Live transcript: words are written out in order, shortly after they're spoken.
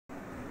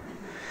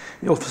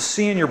You'll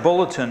see in your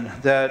bulletin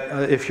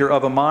that if you're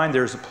of a mind,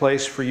 there's a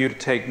place for you to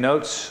take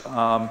notes.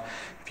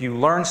 If you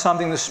learned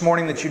something this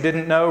morning that you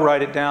didn't know,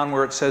 write it down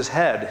where it says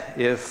head.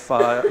 If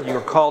you're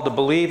called to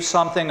believe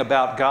something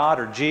about God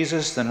or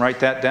Jesus, then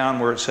write that down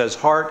where it says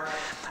heart.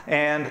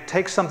 And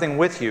take something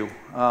with you.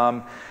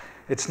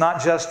 It's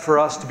not just for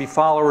us to be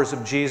followers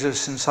of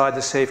Jesus inside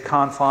the safe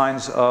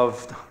confines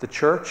of the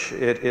church.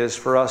 It is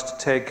for us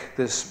to take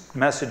this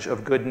message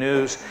of good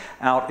news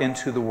out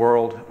into the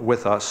world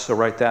with us. So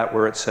write that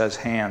where it says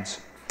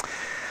hands.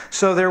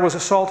 So there was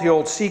a salty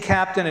old sea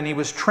captain, and he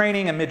was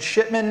training a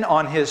midshipman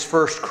on his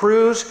first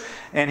cruise.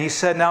 And he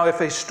said, now if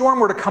a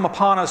storm were to come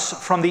upon us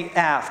from the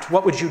aft,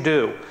 what would you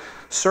do?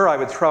 Sir, I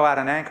would throw out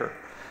an anchor.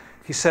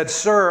 He said,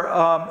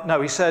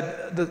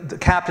 the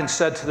captain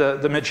said to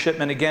the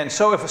midshipman again,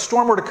 so if a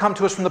storm were to come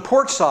to us from the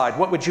port side,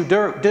 what would you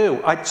do?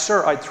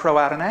 Sir, I'd throw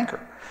out an anchor.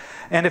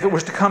 And if it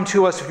was to come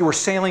to us, if you were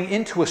sailing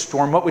into a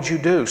storm, what would you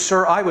do?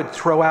 Sir, I would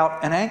throw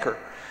out an anchor.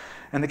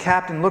 And the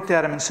captain looked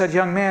at him and said,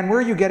 young man, where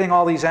are you getting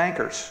all these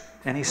anchors?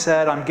 And he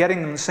said, I'm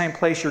getting them in the same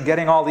place you're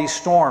getting all these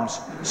storms,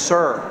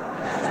 sir.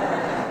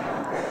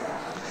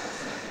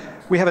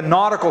 We have a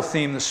nautical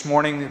theme this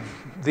morning.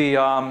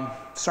 The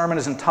sermon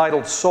is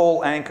entitled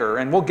Soul Anchor,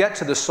 and we'll get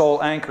to the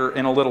soul anchor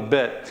in a little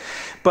bit.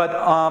 But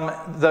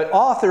the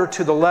author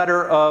to the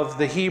letter of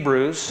the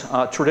Hebrews,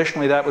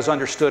 traditionally that was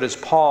understood as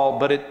Paul,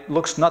 but it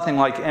looks nothing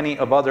like any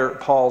of other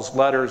Paul's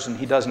letters, and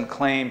he doesn't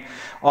claim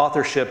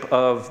authorship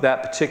of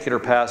that particular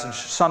passage.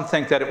 Some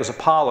think that it was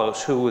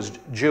Apollos, who was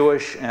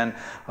Jewish and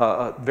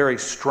a very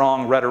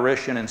strong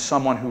rhetorician and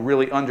someone who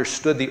really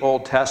understood the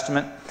Old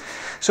Testament.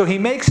 So he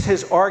makes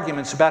his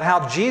arguments about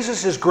how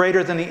Jesus is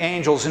greater than the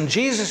angels and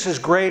Jesus is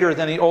greater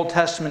than the Old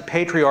Testament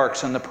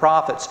patriarchs and the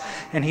prophets.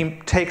 And he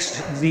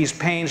takes these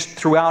pains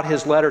throughout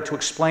his letter to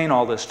explain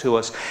all this to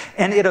us.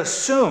 And it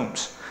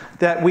assumes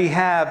that we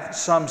have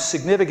some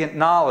significant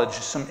knowledge,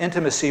 some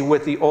intimacy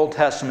with the Old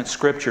Testament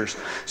scriptures.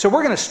 So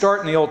we're going to start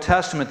in the Old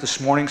Testament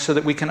this morning so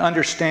that we can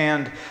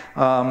understand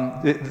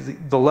the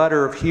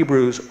letter of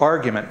Hebrews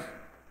argument.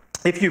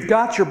 If you've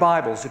got your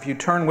Bibles, if you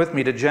turn with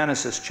me to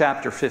Genesis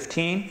chapter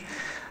 15,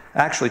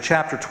 actually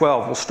chapter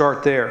 12, we'll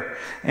start there.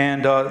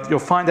 And you'll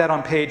find that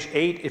on page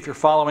 8 if you're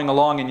following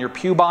along in your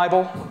pew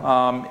Bible.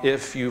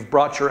 If you've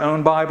brought your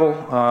own Bible,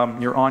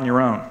 you're on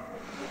your own.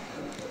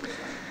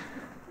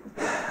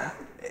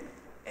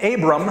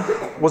 Abram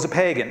was a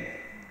pagan.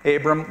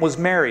 Abram was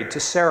married to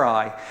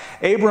Sarai.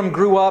 Abram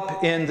grew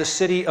up in the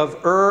city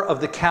of Ur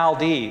of the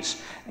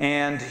Chaldees,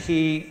 and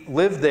he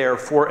lived there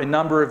for a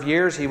number of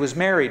years. He was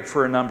married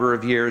for a number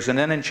of years. And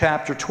then in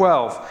chapter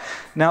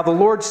 12, now the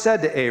Lord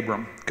said to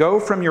Abram, go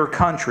from your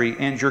country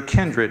and your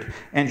kindred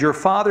and your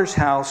father's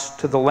house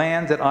to the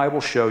land that I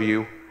will show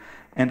you,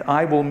 and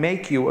I will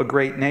make you a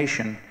great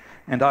nation,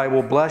 and I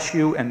will bless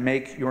you and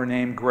make your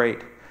name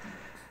great.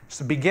 It's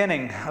the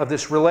beginning of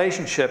this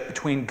relationship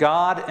between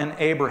God and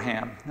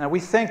Abraham. Now we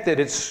think that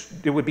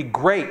it would be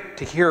great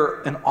to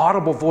hear an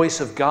audible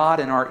voice of God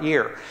in our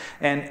ear.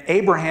 And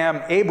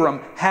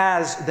Abram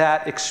has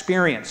that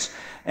experience.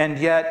 And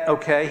yet,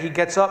 okay, he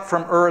gets up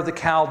from Ur of the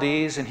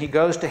Chaldees and he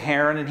goes to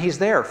Haran, and he's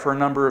there for a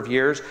number of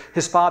years.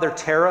 His father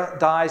Terah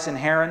dies in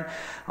Haran,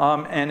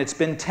 and it's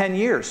been 10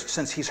 years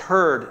since he's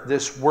heard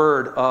this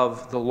word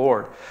of the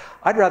Lord.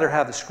 I'd rather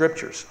have the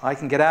Scriptures. I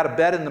can get out of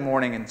bed in the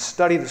morning and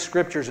study the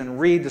Scriptures and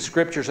read the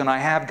Scriptures, and I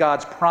have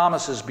God's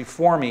promises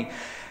before me.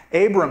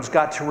 Abram's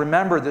got to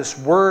remember this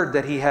word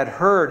that he had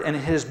heard, and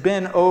it has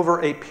been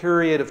over a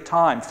period of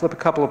time. Flip a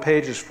couple of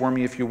pages for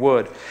me if you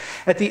would.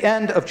 At the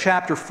end of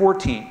chapter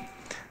 14,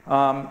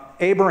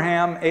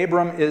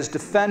 Abram is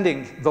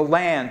defending the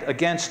land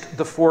against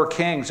the four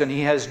kings, and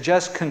he has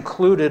just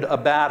concluded a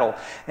battle,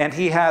 and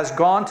he has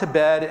gone to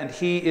bed and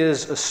he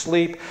is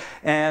asleep,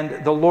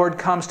 and the Lord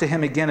comes to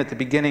him again at the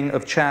beginning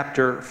of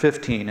chapter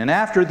 15. And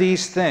after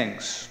these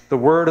things, the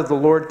word of the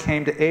Lord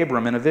came to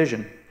Abram in a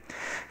vision.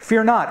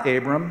 Fear not,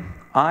 Abram,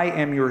 I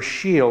am your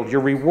shield.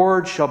 Your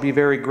reward shall be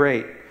very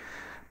great.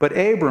 But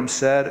Abram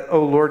said,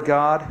 O Lord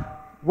God,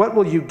 what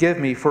will you give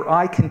me? For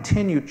I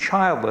continue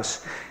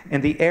childless,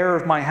 and the heir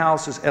of my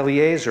house is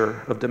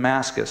Eliezer of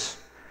Damascus.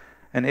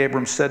 And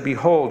Abram said,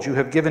 Behold, you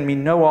have given me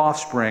no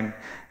offspring,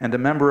 and a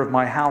member of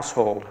my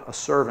household, a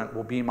servant,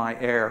 will be my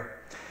heir.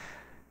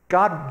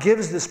 God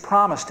gives this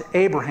promise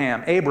to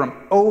Abram,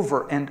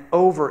 over and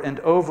over and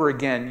over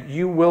again.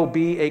 You will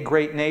be a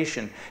great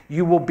nation.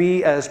 You will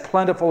be as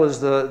plentiful as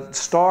the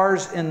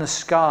stars in the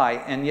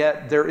sky, and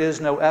yet there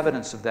is no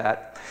evidence of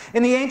that.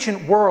 In the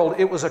ancient world,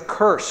 it was a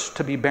curse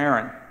to be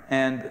barren.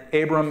 And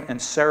Abram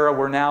and Sarah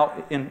were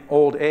now in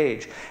old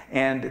age,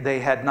 and they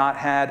had not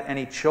had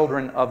any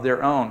children of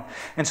their own.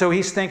 And so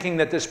he's thinking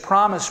that this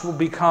promise will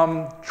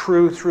become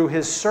true through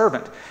his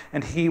servant,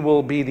 and he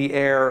will be the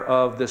heir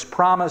of this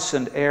promise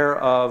and heir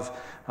of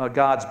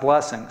God's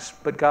blessings.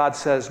 But God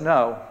says,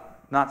 no,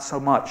 not so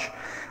much.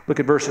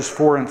 Look at verses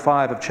 4 and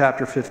 5 of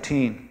chapter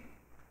 15.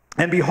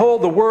 And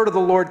behold, the word of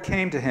the Lord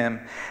came to him,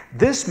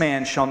 This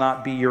man shall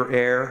not be your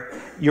heir,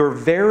 your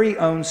very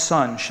own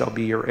son shall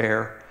be your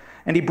heir.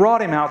 And he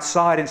brought him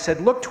outside and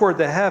said, "Look toward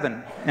the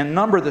heaven and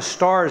number the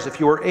stars if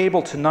you are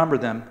able to number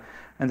them."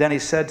 And then he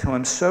said to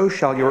him, "So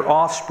shall your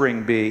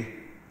offspring be."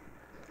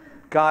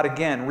 God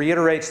again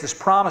reiterates this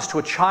promise to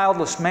a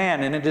childless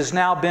man, and it has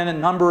now been a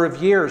number of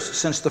years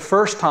since the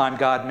first time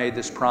God made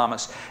this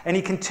promise. And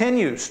he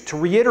continues to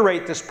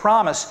reiterate this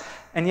promise,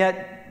 and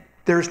yet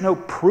there's no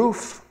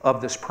proof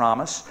of this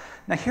promise.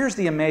 Now here's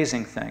the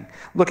amazing thing.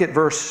 Look at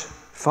verse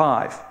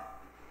 5.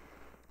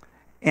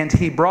 And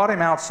he brought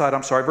him outside,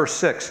 verse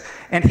 6.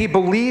 And he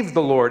believed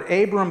the Lord.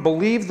 Abram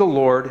believed the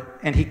Lord,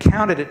 and he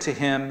counted it to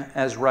him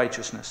as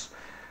righteousness.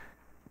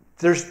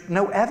 There's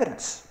no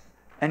evidence,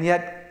 and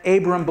yet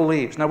Abram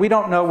believes. Now we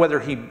don't know whether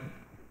he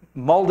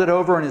mulled it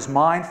over in his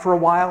mind for a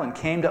while and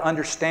came to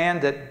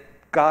understand that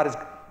God is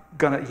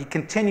he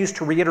continues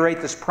to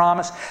reiterate this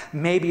promise.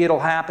 Maybe it'll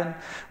happen.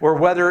 Or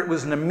whether it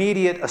was an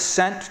immediate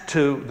assent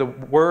to the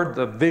word,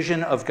 the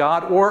vision of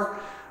God, or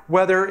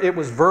whether it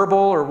was verbal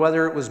or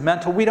whether it was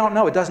mental, we don't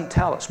know. It doesn't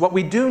tell us. What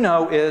we do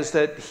know is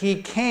that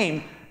he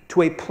came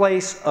to a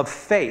place of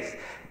faith.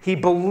 He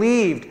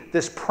believed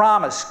this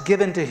promise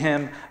given to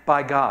him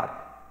by God.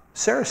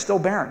 Sarah's still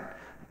barren.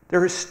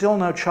 There is still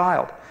no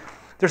child.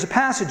 There's a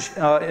passage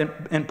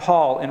in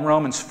Paul in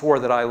Romans 4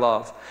 that I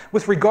love.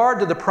 With regard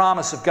to the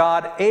promise of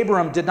God,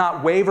 Abram did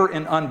not waver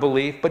in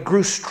unbelief, but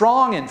grew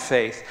strong in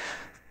faith,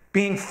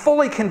 being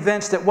fully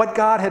convinced that what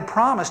God had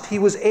promised, he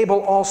was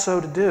able also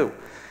to do.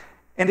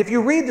 And if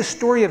you read the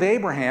story of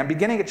Abraham,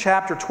 beginning at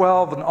chapter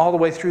 12 and all the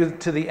way through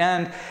to the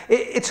end,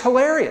 it's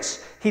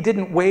hilarious. He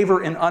didn't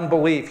waver in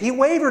unbelief. He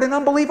wavered in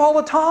unbelief all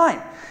the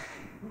time.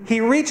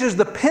 He reaches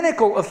the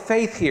pinnacle of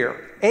faith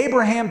here.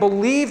 Abraham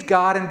believed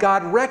God, and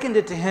God reckoned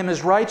it to him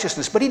as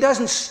righteousness. But he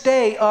doesn't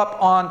stay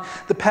up on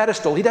the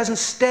pedestal. He doesn't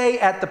stay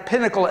at the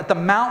pinnacle, at the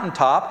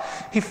mountaintop.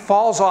 He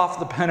falls off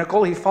the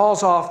pinnacle. He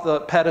falls off the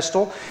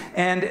pedestal.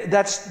 And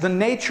that's the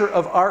nature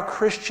of our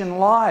Christian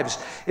lives.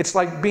 It's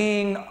like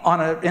being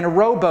in a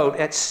rowboat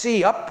at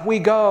sea. Up we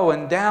go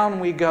and down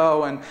we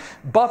go, and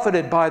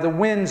buffeted by the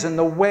winds and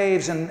the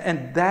waves.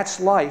 And that's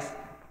life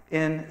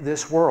in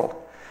this world.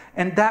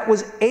 And that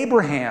was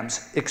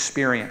Abraham's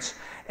experience.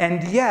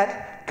 And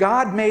yet,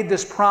 God made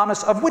this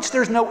promise of which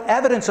there's no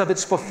evidence of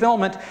its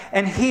fulfillment,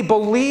 and he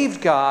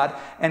believed God,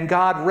 and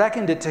God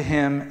reckoned it to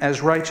him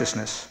as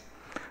righteousness.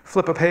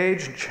 Flip a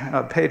page,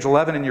 page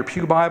 11 in your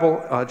Pew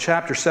Bible,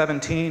 chapter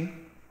 17.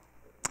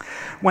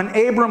 When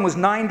Abram was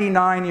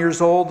 99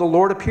 years old, the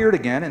Lord appeared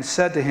again and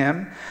said to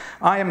him,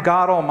 "I am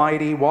God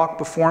Almighty, walk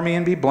before me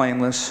and be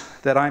blameless,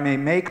 that I may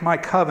make my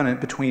covenant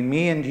between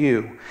me and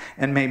you,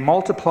 and may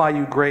multiply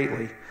you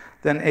greatly."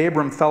 Then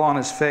Abram fell on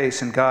his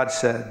face, and God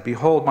said,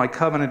 "Behold, my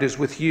covenant is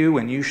with you,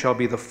 and you shall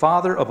be the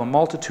father of a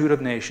multitude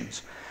of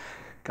nations."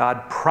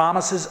 God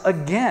promises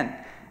again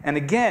and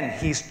again.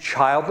 He's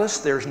childless,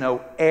 there's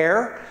no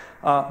heir,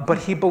 but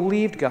he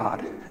believed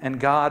God, and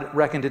God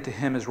reckoned it to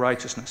him as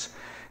righteousness.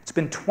 It's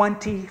been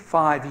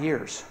 25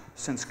 years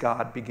since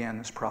God began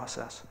this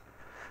process.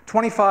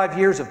 25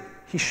 years of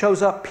he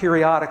shows up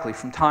periodically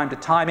from time to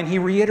time, and he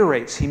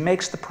reiterates, he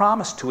makes the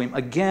promise to him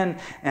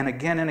again and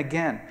again and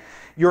again.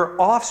 Your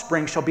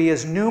offspring shall be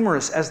as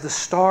numerous as the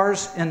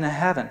stars in the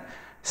heaven.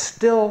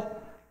 Still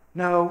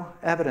no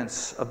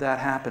evidence of that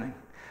happening.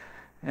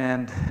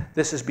 And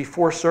this is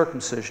before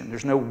circumcision.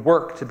 There's no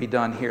work to be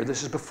done here.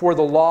 This is before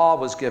the law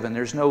was given.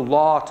 There's no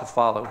law to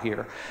follow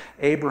here.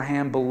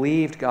 Abraham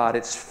believed God.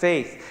 It's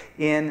faith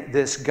in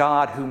this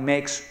God who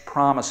makes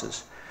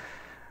promises.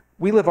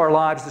 We live our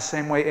lives the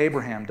same way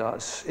Abraham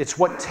does. It's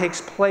what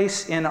takes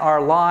place in our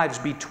lives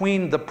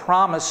between the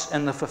promise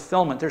and the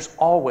fulfillment. There's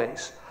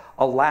always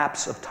a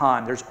lapse of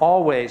time. There's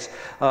always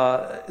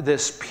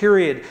this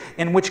period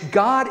in which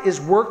God is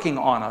working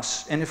on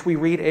us. And if we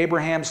read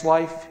Abraham's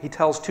life, he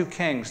tells two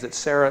kings that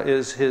Sarah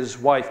is his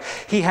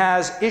wife. He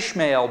has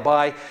Ishmael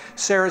by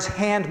Sarah's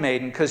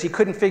handmaiden because he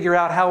couldn't figure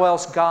out how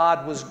else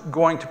God was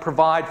going to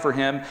provide for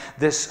him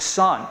this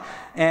son.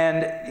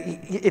 And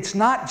it's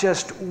not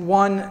just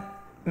one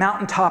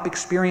mountaintop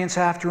experience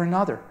after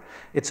another.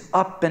 It's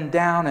up and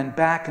down and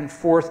back and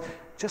forth,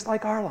 just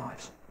like our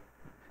lives.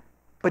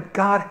 But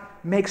God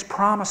makes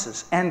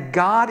promises, and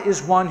God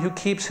is one who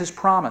keeps his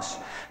promise.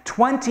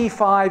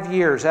 25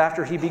 years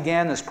after he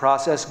began this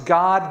process,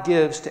 God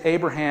gives to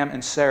Abraham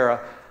and Sarah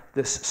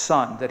this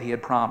son that he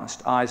had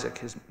promised, Isaac.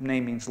 His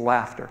name means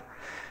laughter.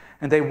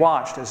 And they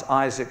watched as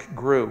Isaac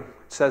grew.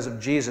 It says of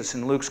Jesus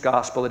in Luke's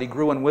gospel that he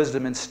grew in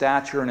wisdom and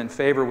stature and in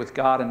favor with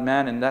God and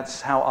men, and that's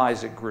how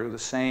Isaac grew, the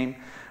same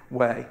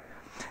way.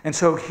 And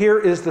so here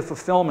is the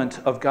fulfillment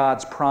of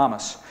God's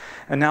promise.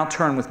 And now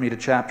turn with me to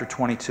chapter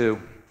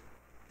 22.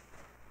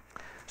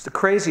 It's the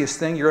craziest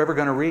thing you're ever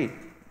going to read.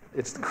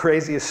 It's the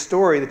craziest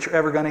story that you're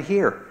ever going to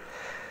hear.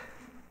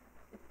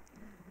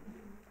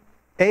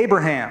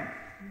 Abraham,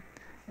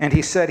 and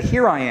he said,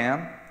 "Here I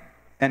am."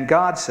 And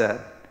God said,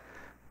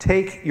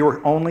 "Take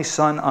your only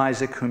son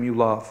Isaac, whom you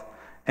love,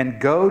 and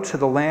go to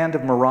the land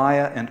of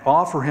Moriah and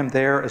offer him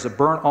there as a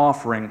burnt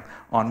offering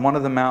on one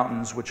of the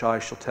mountains which I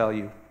shall tell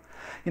you."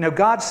 You know,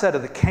 God said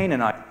of the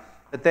Canaanites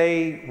that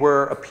they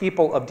were a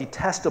people of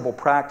detestable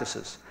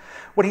practices.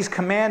 What he's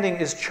commanding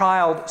is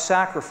child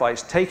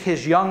sacrifice. Take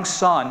his young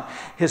son,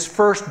 his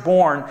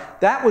firstborn.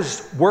 That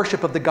was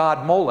worship of the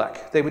god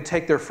Molech. They would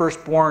take their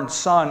firstborn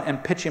son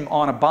and pitch him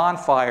on a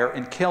bonfire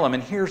and kill him.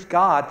 And here's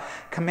God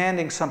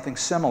commanding something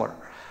similar.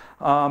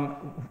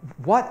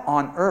 What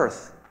on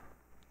earth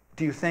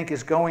do you think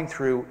is going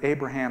through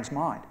Abraham's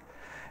mind?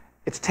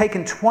 It's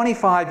taken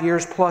 25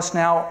 years plus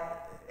now.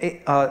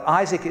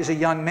 Isaac is a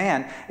young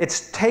man.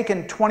 It's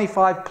taken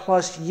 25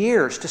 plus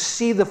years to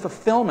see the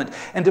fulfillment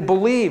and to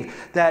believe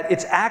that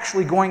it's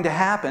actually going to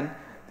happen.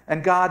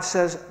 And God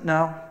says,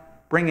 no,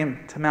 bring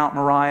him to Mount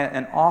Moriah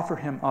and offer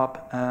him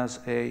up as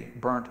a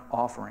burnt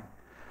offering.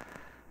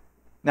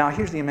 Now,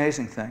 here's the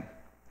amazing thing.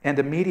 And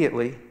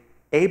immediately,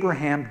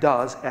 Abraham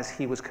does as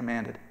he was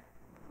commanded.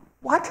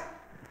 What?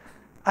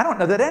 I don't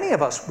know that any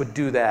of us would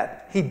do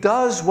that. He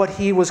does what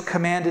he was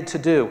commanded to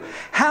do.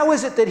 How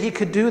is it that he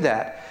could do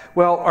that?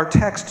 Well, our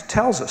text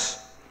tells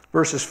us,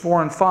 verses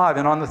 4 and 5,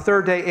 and on the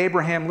third day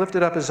Abraham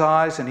lifted up his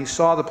eyes, and he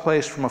saw the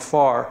place from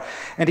afar.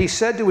 And he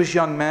said to his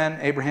young men,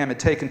 Abraham had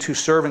taken 2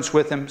 servants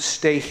with him,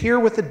 stay here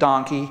with the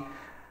donkey.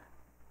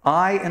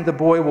 I and the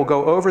boy will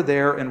go over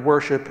there and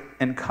worship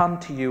and come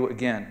to you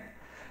again.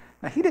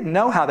 Now, he didn't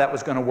know how that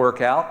was going to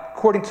work out.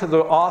 According to the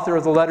author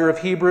of the letter of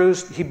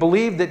Hebrews, he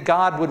believed that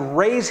God would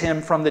raise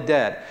him from the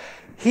dead.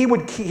 He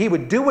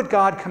would do what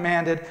God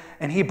commanded,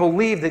 and he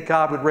believed that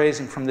God would raise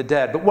him from the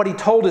dead. But what he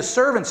told his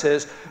servants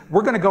is,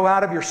 we're going to go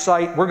out of your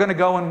sight, we're going to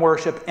go and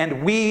worship,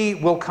 and we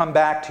will come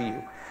back to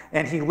you.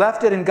 And he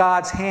left it in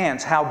God's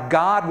hands, how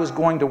God was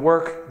going to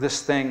work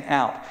this thing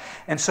out.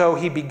 And so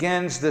he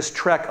begins this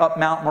trek up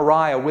Mount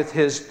Moriah with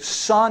his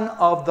son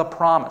of the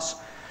promise.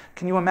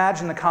 Can you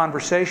imagine the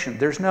conversation?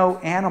 There's no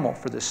animal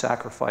for this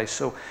sacrifice.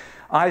 So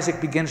Isaac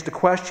begins to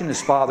question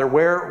his father,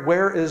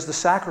 where is the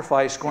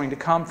sacrifice going to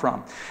come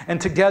from? And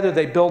together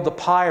they build the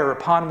pyre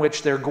upon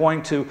which they're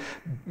going to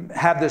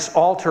have this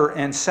altar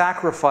and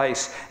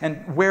sacrifice. And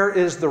where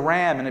is the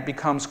ram? And it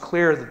becomes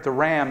clear that the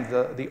ram,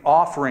 the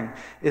offering,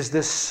 is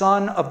this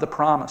son of the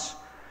promise.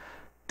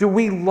 Do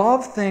we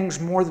love things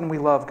more than we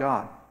love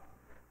God?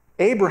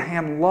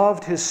 Abraham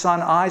loved his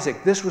son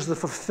Isaac. This was the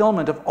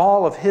fulfillment of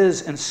all of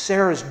his and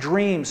Sarah's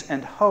dreams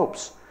and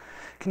hopes.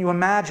 Can you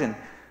imagine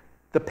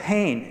the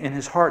pain in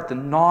his heart, the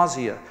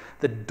nausea,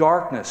 the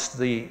darkness,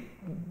 the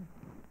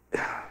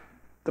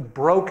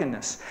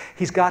brokenness?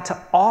 He's got to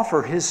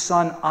offer his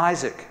son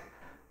Isaac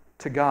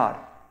to God.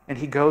 And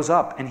he goes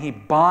up and he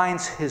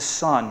binds his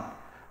son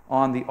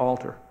on the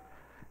altar.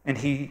 And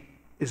he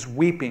is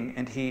weeping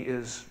and he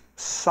is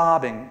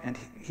sobbing, and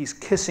he's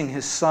kissing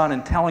his son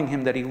and telling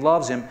him that he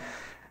loves him.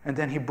 And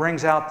then he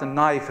brings out the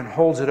knife and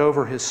holds it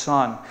over his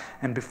son.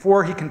 And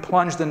before he can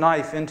plunge the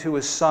knife into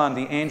his son,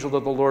 the angel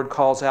of the Lord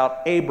calls out,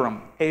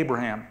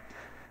 Abraham,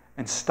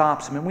 and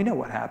stops him. And we know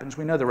what happens.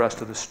 We know the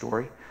rest of the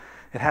story.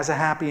 It has a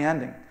happy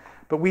ending.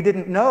 But we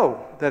didn't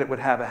know that it would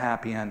have a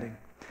happy ending.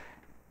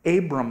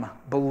 Abram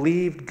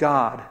believed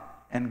God,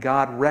 and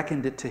God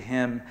reckoned it to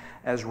him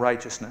as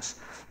righteousness.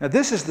 Now,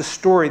 this is the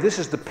story, this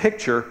is the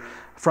picture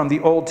from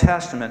the Old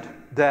Testament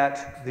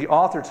that the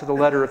author to the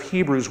letter of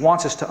Hebrews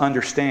wants us to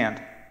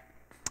understand.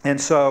 And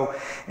so,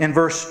 in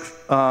verse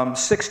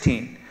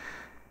 16,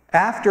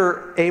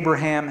 after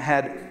Abraham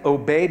had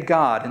obeyed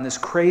God in this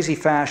crazy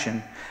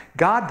fashion,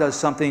 God does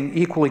something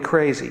equally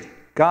crazy.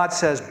 God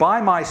says,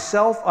 by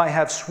myself I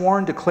have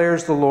sworn,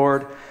 declares the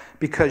Lord,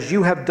 because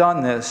you have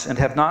done this and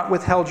have not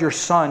withheld your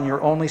son,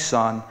 your only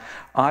son,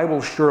 I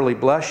will surely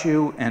bless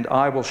you, and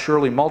I will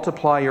surely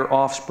multiply your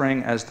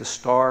offspring as the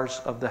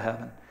stars of the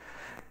heaven.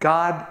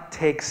 God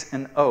takes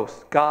an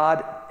oath.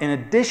 God, in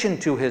addition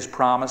to his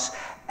promise,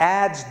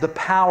 adds the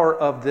power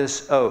of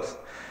this oath.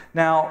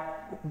 Now,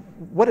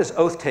 what is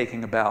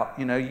oath-taking about?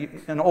 You know,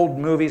 in old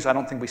movies, I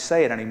don't think we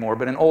say it anymore,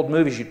 but in old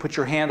movies, you'd put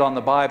your hand on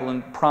the Bible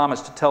and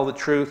promise to tell the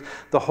truth,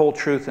 the whole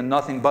truth, and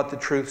nothing but the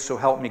truth, so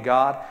help me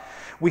God.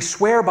 We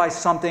swear by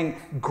something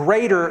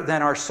greater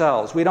than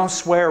ourselves. We don't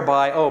swear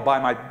by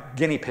my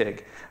guinea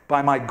pig,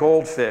 by my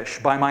goldfish,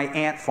 by my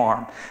ant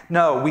farm.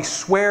 No, we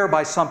swear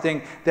by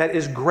something that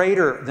is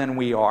greater than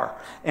we are.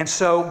 And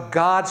so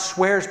God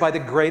swears by the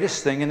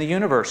greatest thing in the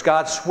universe.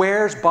 God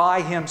swears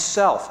by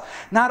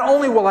himself. Not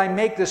only will I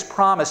make this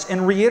promise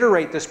and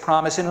reiterate this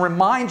promise and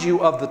remind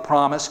you of the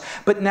promise,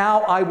 but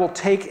now I will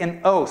take an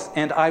oath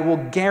and I will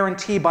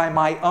guarantee by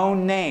my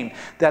own name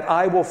that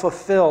I will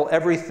fulfill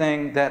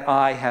everything that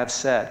I have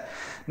said.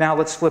 Now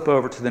let's flip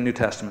over to the New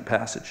Testament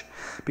passage,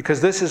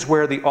 because this is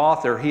where the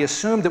author, he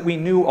assumed that we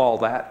knew all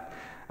that,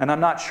 and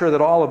I'm not sure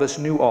that all of us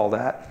knew all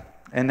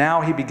that. And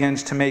now he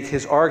begins to make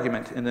his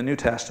argument in the New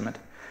Testament.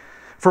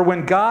 For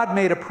when God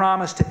made a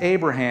promise to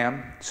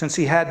Abraham, since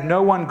he had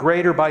no one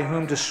greater by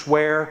whom to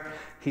swear,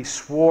 he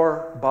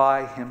swore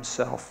by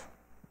himself,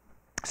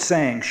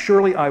 saying,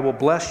 surely I will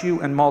bless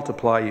you and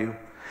multiply you.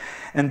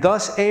 And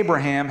thus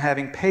Abraham,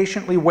 having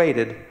patiently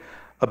waited,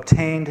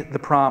 obtained the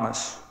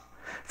promise.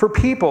 For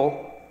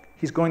people,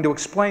 he's going to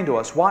explain to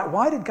us, why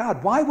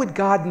would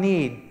God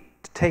need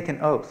to take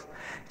an oath?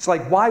 It's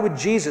like, why would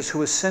Jesus,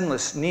 who is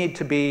sinless, need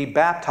to be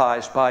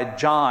baptized by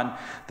John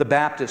the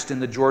Baptist in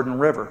the Jordan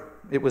River?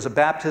 It was a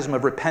baptism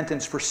of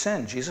repentance for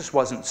sin. Jesus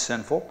wasn't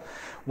sinful.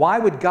 Why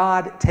would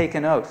God take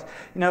an oath?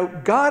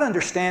 God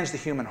understands the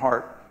human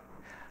heart.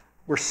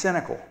 We're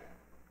cynical.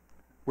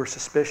 We're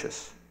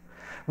suspicious.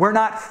 We're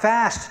not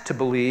fast to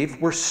believe,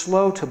 we're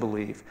slow to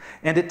believe.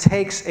 And it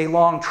takes a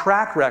long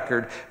track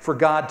record for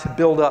God to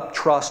build up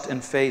trust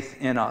and faith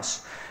in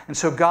us. And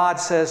so God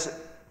says,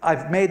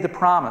 I've made the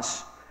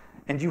promise,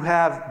 and you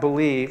have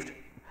believed,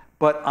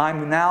 but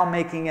I'm now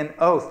making an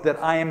oath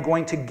that I am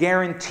going to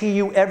guarantee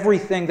you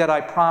everything that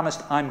I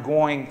promised I'm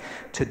going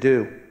to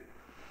do.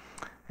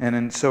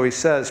 And so he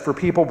says, for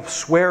people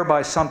swear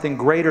by something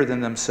greater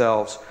than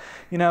themselves.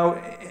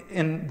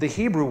 In the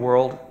Hebrew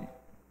world,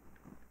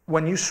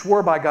 when you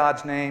swore by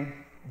God's name,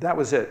 that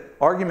was it.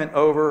 Argument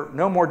over,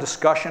 no more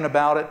discussion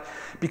about it.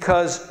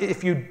 Because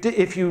if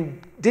you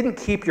didn't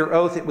keep your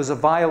oath, it was a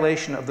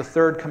violation of the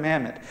third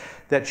commandment,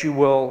 that you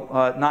will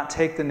not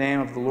take the name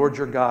of the Lord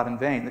your God in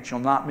vain, that you'll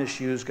not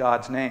misuse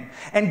God's name.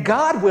 And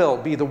God will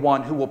be the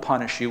one who will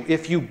punish you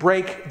if you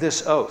break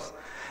this oath.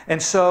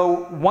 And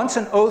so once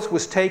an oath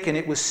was taken,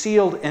 it was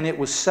sealed and it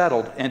was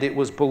settled and it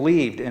was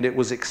believed and it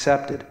was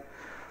accepted.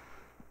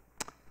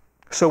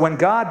 So when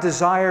God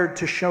desired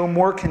to show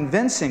more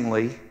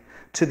convincingly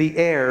to the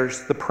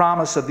heirs the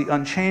promise of the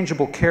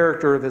unchangeable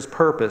character of his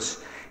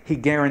purpose, he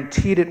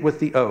guaranteed it with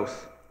the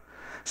oath,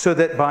 so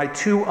that by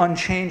two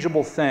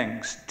unchangeable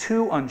things,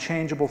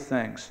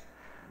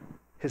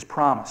 his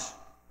promise,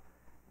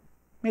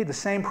 made the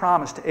same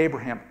promise to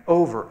Abraham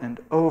over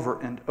and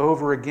over and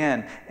over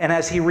again. And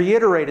as he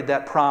reiterated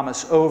that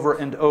promise over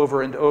and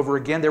over and over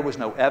again, there was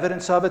no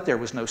evidence of it. There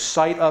was no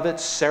sight of it.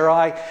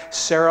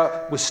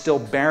 Sarah was still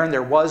barren.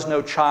 There was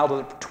no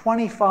child.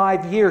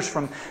 25 years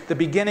from the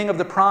beginning of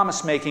the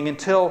promise making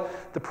until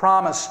the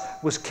promise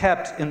was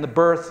kept in the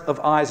birth of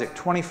Isaac.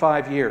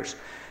 25 years.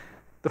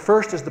 The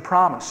first is the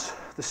promise.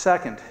 The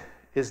second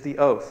is the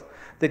oath,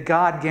 that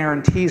God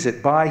guarantees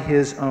it by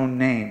his own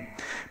name,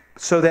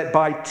 so that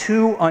by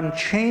two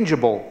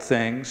unchangeable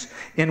things,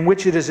 in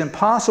which it is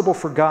impossible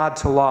for God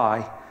to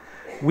lie,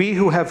 we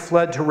who have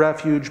fled to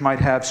refuge might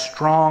have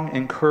strong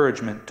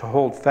encouragement to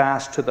hold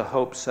fast to the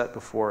hope set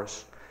before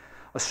us.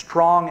 A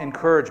strong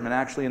encouragement.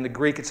 Actually, in the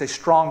Greek, it's a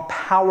strong,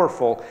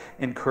 powerful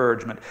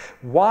encouragement.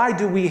 Why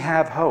do we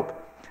have hope?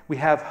 We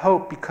have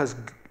hope because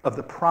of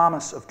the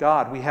promise of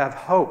God. We have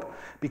hope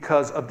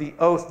because of the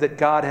oath that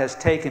God has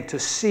taken to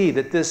see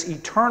that this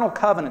eternal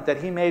covenant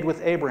that he made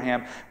with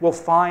Abraham will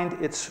find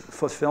its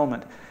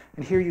fulfillment.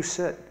 And here you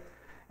sit,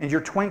 and you're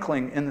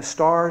twinkling in the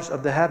stars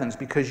of the heavens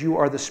because you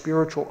are the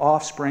spiritual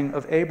offspring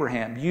of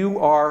Abraham. You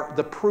are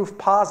the proof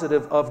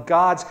positive of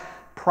God's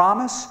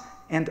promise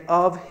and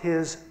of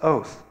his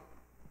oath.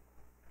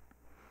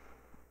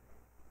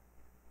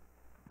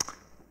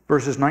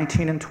 Verses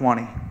 19 and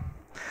 20.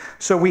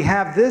 So we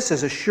have this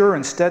as a sure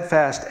and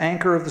steadfast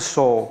anchor of the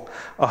soul,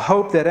 a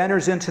hope that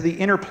enters into the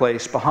inner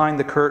place behind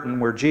the curtain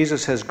where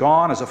Jesus has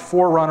gone as a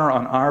forerunner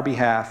on our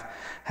behalf,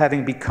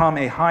 having become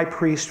a high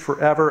priest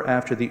forever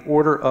after the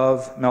order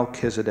of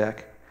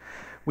Melchizedek.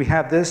 We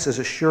have this as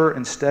a sure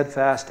and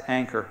steadfast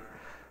anchor.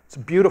 It's a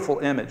beautiful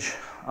image.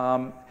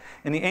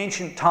 In the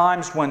ancient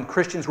times when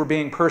Christians were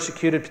being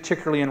persecuted,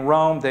 particularly in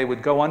Rome, they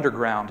would go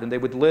underground and they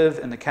would live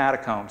in the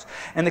catacombs.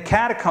 And the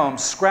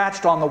catacombs,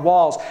 scratched on the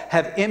walls,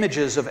 have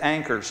images of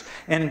anchors,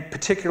 and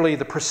particularly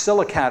the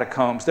Priscilla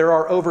catacombs. There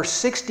are over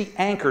 60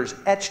 anchors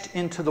etched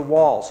into the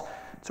walls.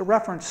 It's a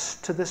reference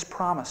to this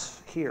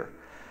promise here.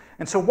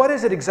 And so what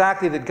is it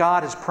exactly that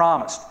God has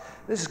promised?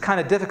 This is kind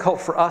of difficult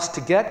for us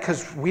to get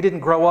because we didn't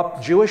grow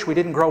up Jewish, we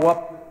didn't grow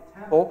up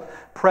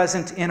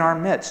present in our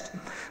midst.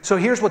 So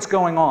here's what's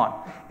going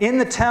on. In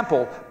the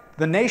temple,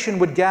 the nation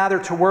would gather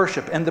to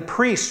worship, and the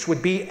priests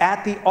would be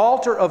at the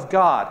altar of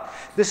God.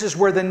 This is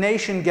where the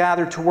nation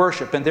gathered to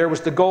worship, and there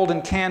was the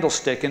golden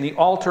candlestick and the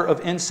altar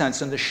of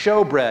incense and the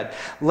showbread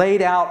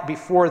laid out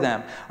before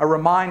them, a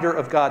reminder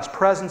of God's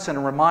presence and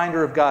a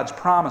reminder of God's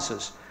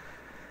promises.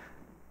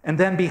 And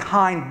then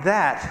behind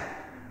that,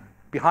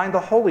 behind the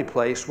holy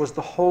place, was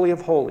the Holy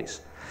of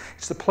Holies.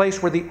 It's the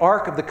place where the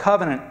Ark of the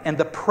Covenant and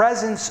the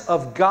presence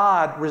of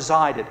God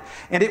resided.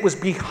 And it was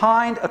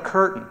behind a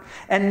curtain.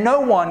 And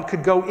no one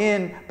could go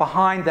in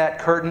behind that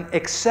curtain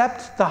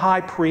except the high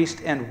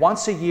priest, and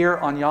once a year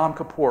on Yom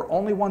Kippur,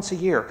 only once a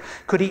year,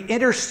 could he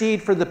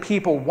intercede for the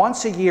people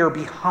once a year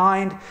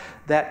behind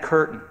that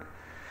curtain.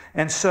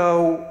 And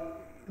so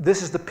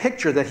this is the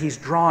picture that he's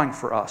drawing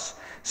for us.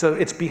 So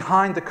it's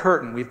behind the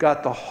curtain. We've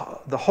got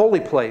the holy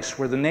place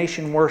where the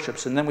nation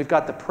worships, and then we've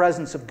got the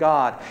presence of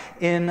God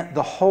in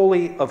the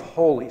Holy of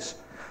Holies.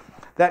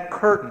 That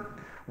curtain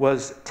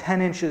was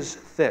 10 inches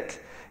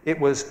thick. It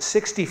was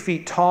 60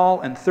 feet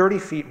tall and 30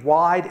 feet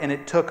wide, and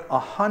it took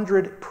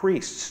 100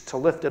 priests to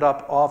lift it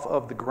up off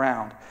of the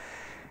ground.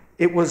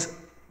 It was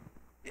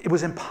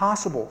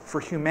impossible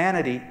for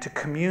humanity to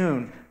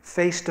commune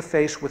face to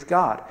face with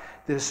God.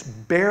 This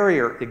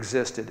barrier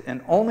existed,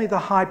 and only the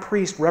high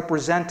priest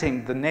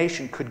representing the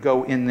nation could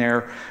go in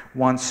there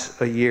once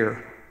a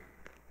year.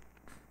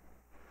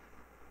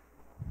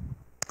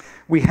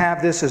 We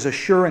have this as a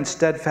sure and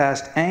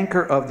steadfast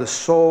anchor of the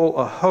soul,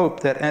 a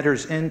hope that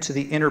enters into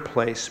the inner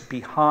place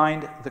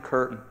behind the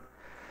curtain.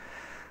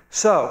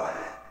 So,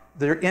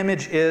 their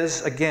image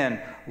is, again,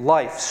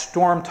 life,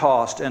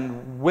 storm-tossed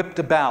and whipped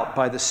about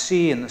by the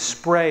sea and the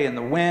spray and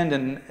the wind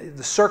and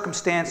the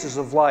circumstances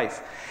of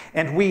life.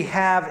 And we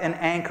have an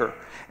anchor.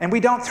 And we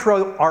don't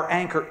throw our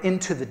anchor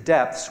into the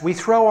depths. We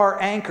throw our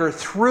anchor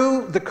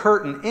through the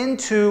curtain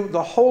into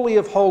the Holy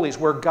of Holies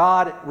where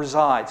God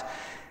resides.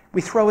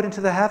 We throw it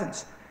into the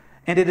heavens.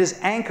 And it is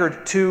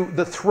anchored to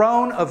the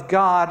throne of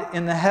God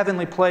in the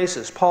heavenly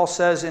places. Paul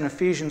says in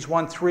Ephesians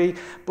 1:3,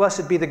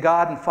 "Blessed be the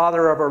God and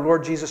Father of our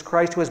Lord Jesus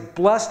Christ, who has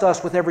blessed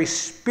us with every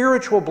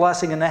spiritual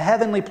blessing in the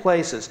heavenly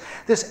places."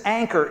 This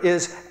anchor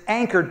is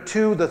anchored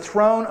to the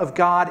throne of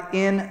God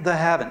in the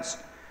heavens.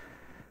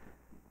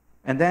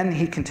 And then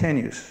he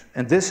continues,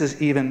 and this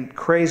is even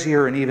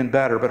crazier and even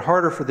better, but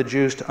harder for the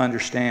Jews to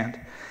understand.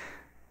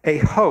 A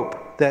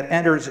hope that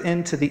enters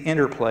into the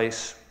inner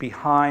place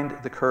behind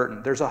the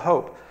curtain. There's a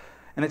hope.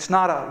 And it's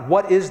not a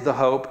what is the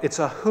hope, it's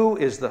a who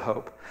is the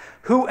hope.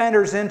 Who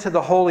enters into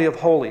the Holy of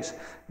Holies?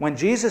 When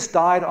Jesus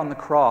died on the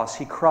cross,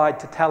 he cried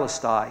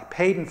tetelestai,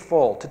 paid in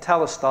full,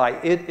 tetelestai,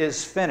 it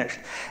is finished.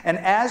 And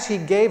as he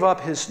gave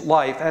up his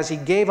life, as he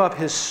gave up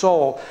his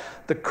soul,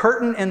 the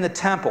curtain in the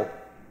temple,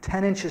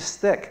 10 inches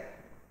thick,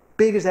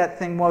 big as that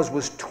thing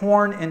was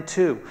torn in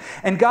two.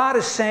 And God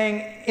is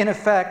saying, in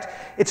effect,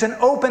 it's an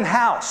open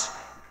house.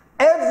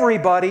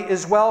 Everybody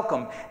is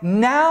welcome.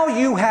 Now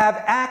you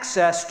have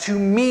access to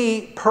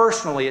me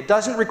personally. It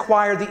doesn't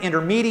require the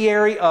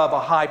intermediary of a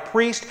high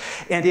priest,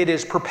 and it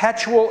is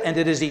perpetual and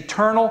it is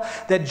eternal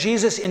that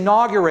Jesus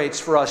inaugurates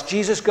for us.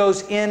 Jesus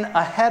goes in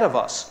ahead of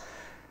us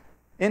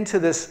into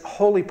this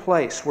holy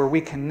place where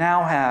we can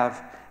now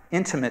have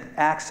intimate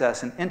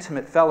access and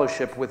intimate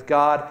fellowship with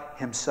God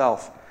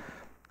himself.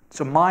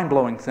 It's a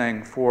mind-blowing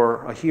thing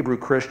for a Hebrew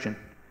Christian.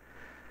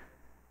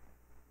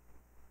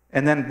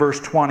 And then verse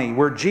 20,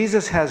 where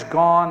Jesus has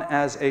gone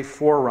as a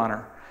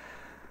forerunner.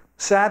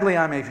 Sadly,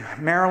 I'm a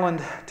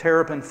Maryland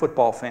Terrapin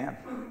football fan.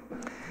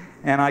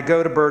 And I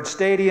go to Bird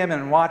Stadium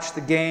and watch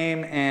the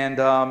game, and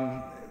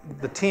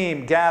the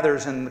team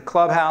gathers in the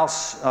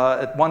clubhouse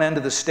at one end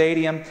of the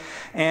stadium.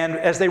 And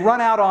as they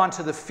run out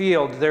onto the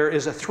field, there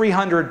is a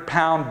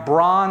 300-pound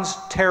bronze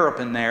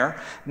terrapin there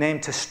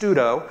named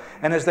Testudo.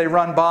 And as they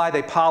run by,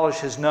 they polish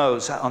his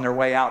nose on their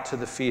way out to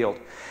the field.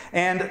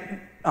 And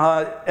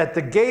at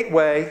the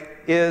gateway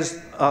is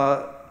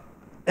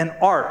an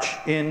arch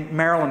in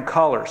Maryland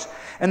colors.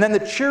 And then the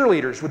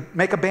cheerleaders would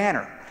make a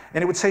banner.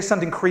 And it would say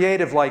something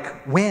creative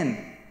like, "Win,"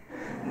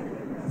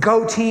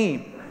 "Go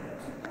team,"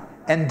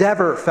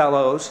 "Endeavor,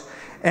 fellows."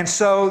 And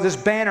so this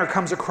banner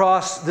comes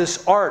across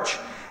this arch.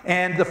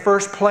 And the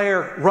first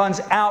player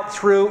runs out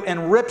through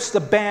and rips the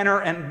banner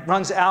and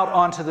runs out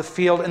onto the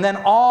field. And then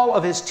all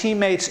of his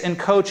teammates and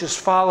coaches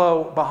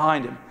follow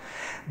behind him.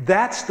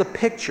 That's the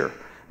picture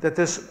that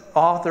this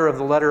author of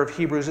the letter of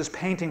Hebrews is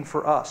painting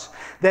for us.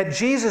 That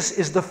Jesus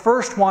is the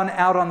first one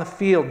out on the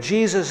field.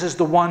 Jesus is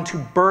the one to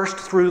burst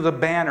through the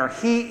banner.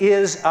 He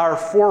is our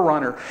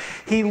forerunner.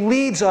 He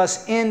leads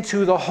us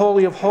into the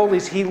Holy of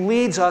Holies. He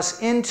leads us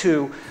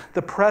into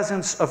the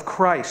presence of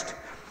Christ.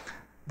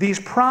 These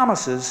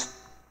promises,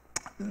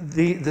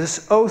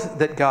 this oath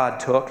that God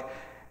took,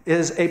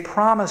 is a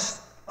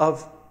promise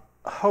of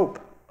hope,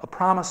 a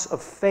promise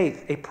of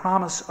faith, a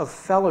promise of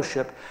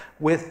fellowship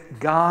with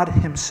God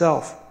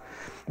himself.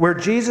 Where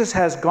Jesus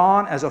has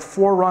gone as a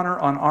forerunner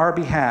on our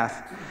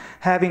behalf,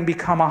 having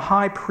become a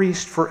high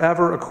priest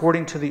forever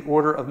according to the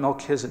order of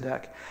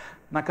Melchizedek.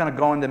 I'm not going to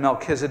go into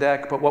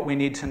Melchizedek, but what we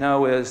need to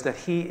know is that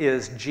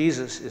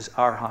Jesus is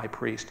our high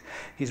priest.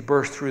 He's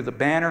burst through the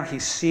banner.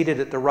 He's seated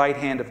at the right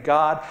hand of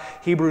God.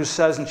 Hebrews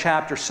says in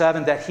chapter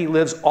 7 that he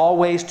lives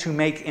always to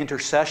make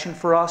intercession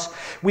for us.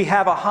 We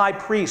have a high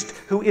priest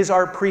who is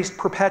our priest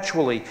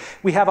perpetually.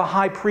 We have a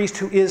high priest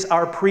who is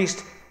our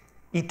priest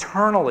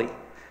eternally.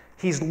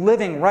 He's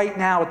living right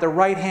now at the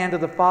right hand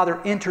of the Father,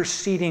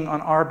 interceding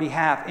on our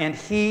behalf. And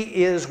he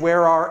is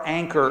where our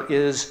anchor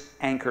is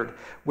anchored,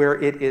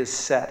 where it is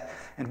set.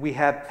 And we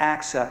have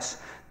access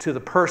to the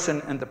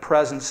person and the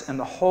presence and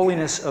the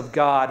holiness of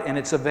God, and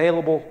it's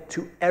available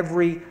to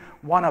every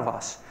one of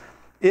us.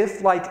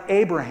 If, like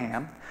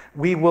Abraham,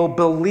 we will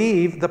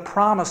believe the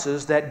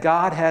promises that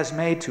God has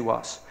made to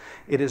us,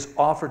 it is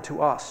offered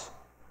to us.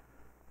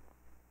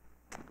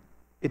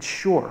 It's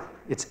sure.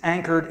 It's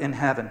anchored in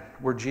heaven,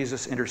 where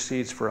Jesus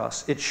intercedes for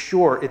us. It's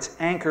sure. It's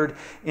anchored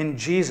in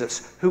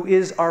Jesus, who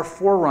is our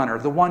forerunner,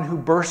 the one who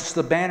bursts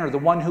the banner, the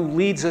one who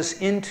leads us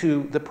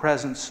into the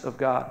presence of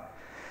God.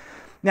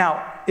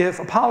 Now, if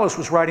Apollos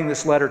was writing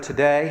this letter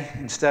today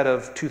instead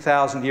of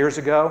 2,000 years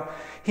ago,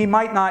 he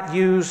might not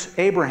use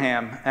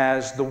Abraham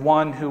as the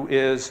one who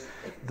is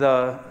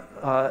the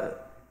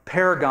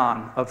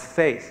paragon of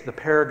faith, the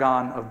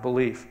paragon of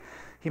belief.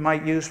 He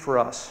might use for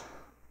us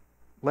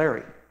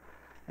Larry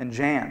and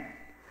Jan,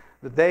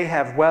 that they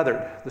have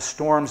weathered the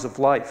storms of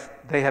life.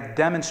 They have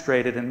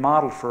demonstrated and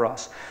modeled for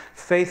us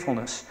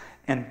faithfulness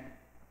and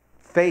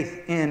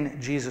faith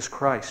in Jesus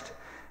Christ.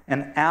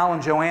 And Al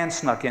and Joanne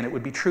snuck in. It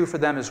would be true for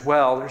them as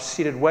well. They're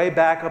seated way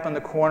back up in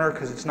the corner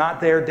because it's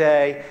not their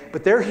day,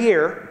 but they're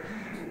here.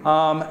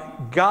 The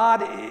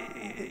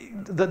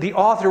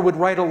author would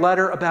write a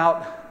letter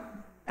about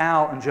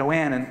Al and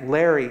Joanne and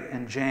Larry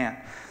and Jan,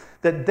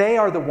 that they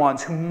are the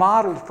ones who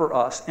modeled for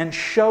us and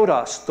showed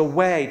us the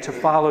way to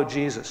follow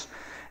Jesus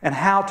and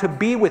how to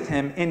be with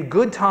him in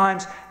good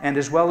times and,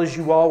 as well as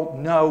you all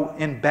know,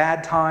 in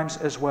bad times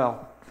as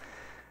well.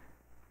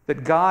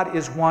 That God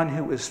is one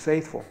who is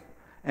faithful,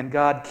 and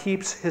God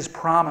keeps his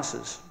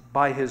promises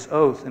by his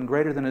oath, and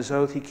greater than his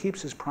oath, he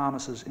keeps his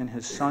promises in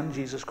his Son,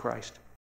 Jesus Christ.